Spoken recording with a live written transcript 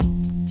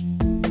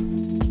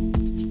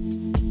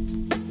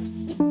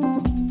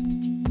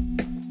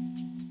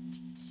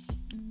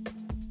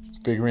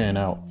Figuring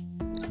out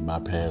my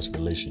past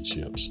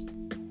relationships.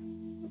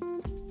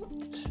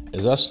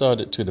 As I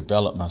started to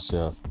develop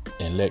myself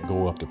and let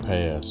go of the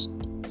past,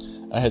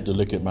 I had to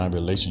look at my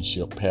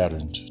relationship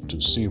patterns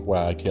to see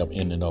why I kept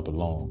ending up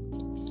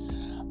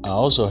alone. I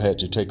also had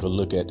to take a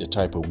look at the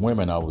type of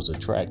women I was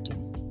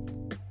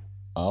attracting.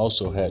 I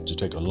also had to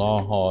take a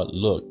long, hard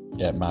look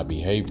at my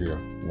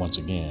behavior once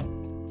again.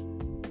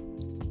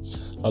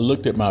 I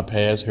looked at my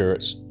past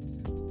hurts,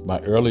 my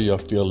earlier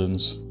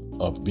feelings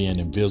of being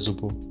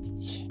invisible,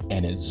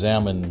 and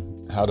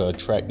examined how to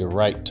attract the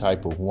right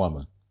type of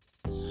woman.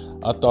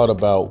 I thought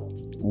about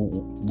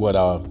what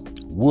I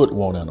would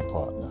want in a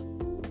partner.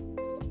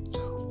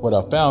 What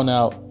I found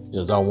out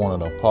is I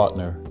wanted a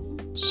partner,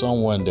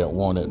 someone that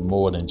wanted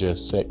more than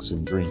just sex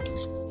and drinking.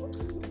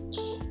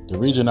 The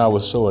reason I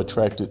was so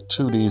attracted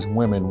to these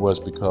women was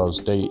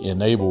because they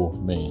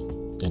enabled me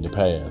in the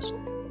past.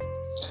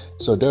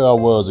 So there I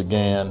was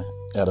again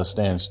at a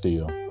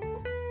standstill.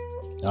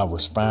 I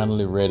was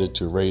finally ready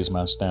to raise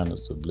my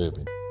standards of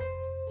living.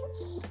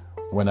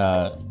 When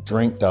I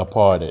drank, I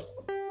partied.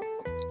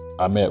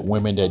 I met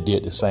women that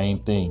did the same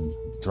thing,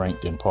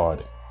 drank and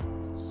partied.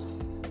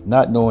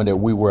 Not knowing that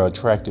we were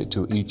attracted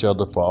to each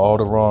other for all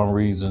the wrong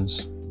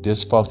reasons,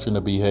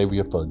 dysfunctional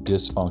behavior for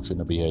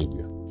dysfunctional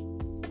behavior.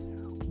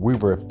 We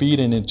were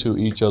feeding into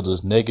each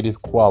other's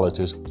negative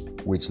qualities,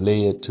 which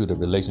led to the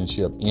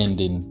relationship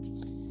ending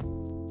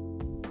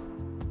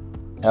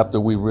after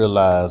we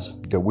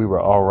realized that we were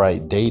all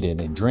right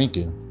dating and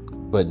drinking,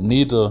 but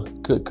neither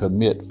could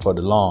commit for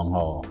the long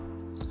haul.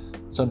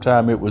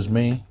 Sometimes it was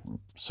me,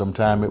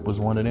 sometimes it was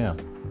one of them.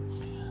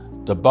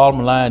 The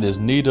bottom line is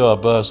neither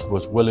of us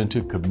was willing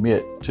to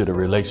commit to the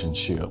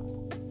relationship.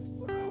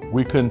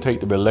 We couldn't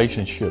take the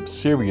relationship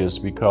serious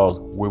because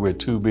we were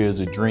too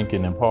busy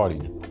drinking and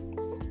partying.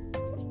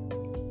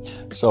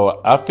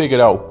 So I figured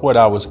out what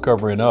I was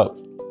covering up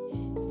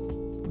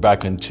by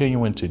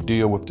continuing to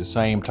deal with the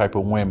same type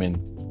of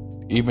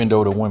women, even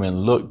though the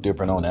women looked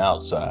different on the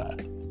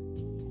outside.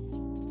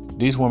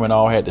 These women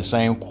all had the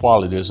same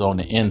qualities on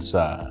the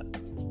inside.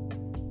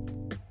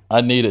 I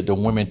needed the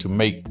women to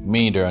make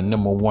me their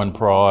number one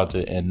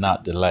priority and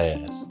not the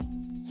last.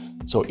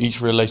 So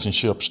each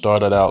relationship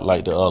started out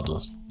like the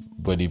others,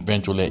 but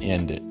eventually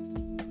ended.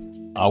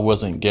 I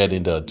wasn't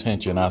getting the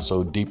attention I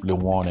so deeply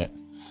wanted,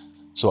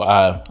 so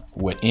I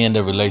would end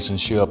the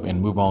relationship and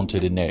move on to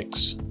the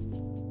next.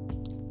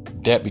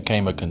 That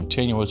became a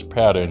continuous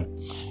pattern.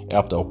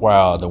 After a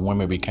while, the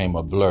women became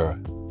a blur,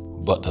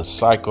 but the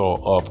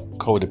cycle of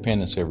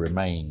codependency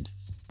remained.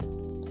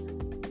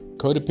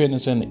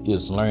 Codependency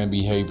is learned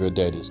behavior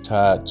that is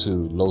tied to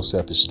low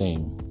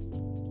self-esteem.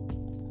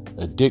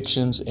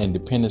 Addictions and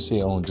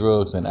dependency on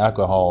drugs and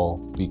alcohol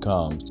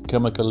becomes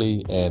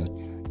chemically and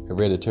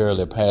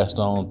hereditarily passed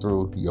on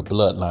through your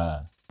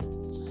bloodline.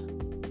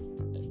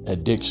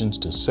 Addictions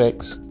to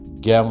sex,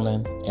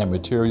 gambling, and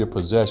material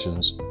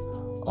possessions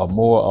are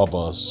more of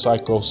a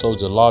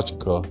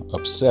psychosociological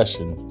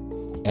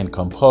obsession and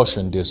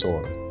compulsion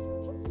disorder.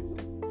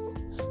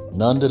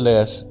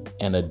 Nonetheless,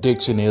 an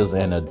addiction is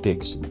an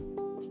addiction.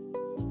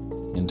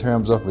 In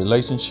terms of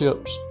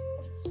relationships,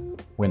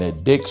 when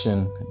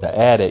addiction, the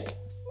addict,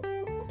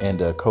 and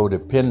the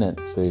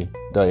codependency,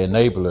 the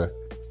enabler,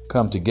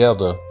 come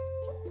together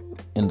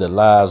in the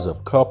lives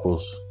of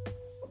couples,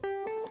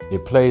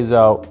 it plays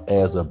out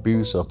as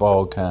abuse of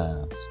all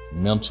kinds: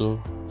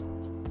 mental,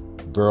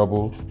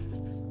 verbal,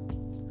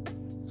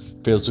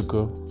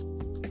 physical,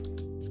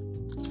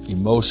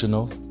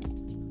 emotional.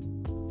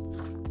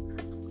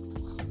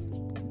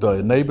 The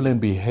enabling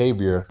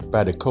behavior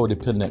by the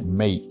codependent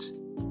mate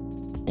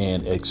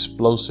and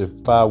explosive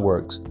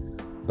fireworks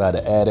by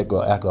the addict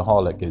or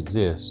alcoholic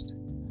exist.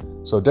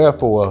 So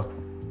therefore,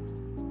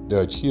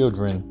 their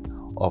children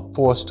are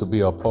forced to be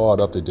a part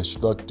of the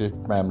destructive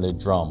family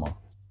drama.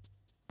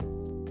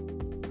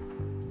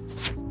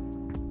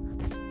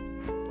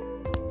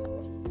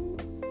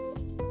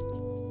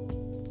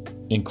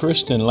 In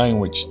Christian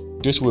language,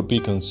 this would be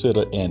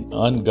considered an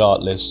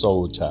ungodly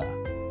soul tie,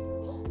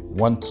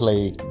 one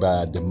plagued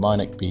by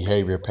demonic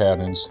behavior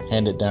patterns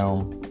handed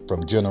down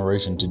from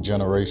generation to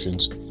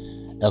generations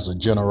as a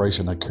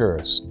generational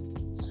curse.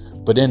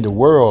 But in the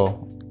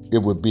world, it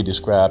would be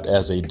described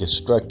as a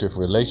destructive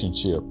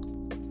relationship,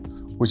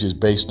 which is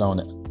based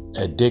on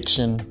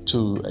addiction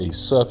to a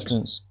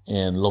substance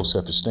and low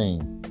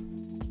self-esteem.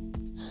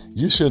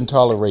 You shouldn't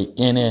tolerate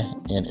any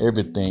and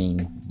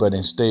everything, but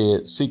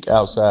instead seek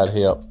outside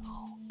help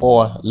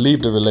or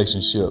leave the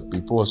relationship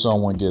before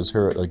someone gets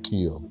hurt or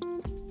killed.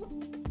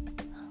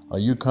 Are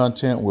you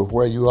content with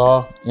where you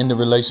are in the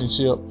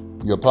relationship,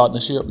 your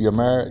partnership, your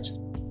marriage?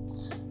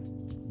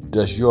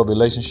 Does your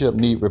relationship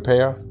need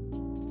repair?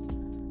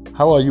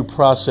 How are you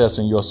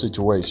processing your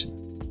situation?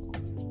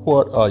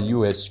 What are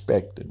you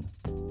expecting?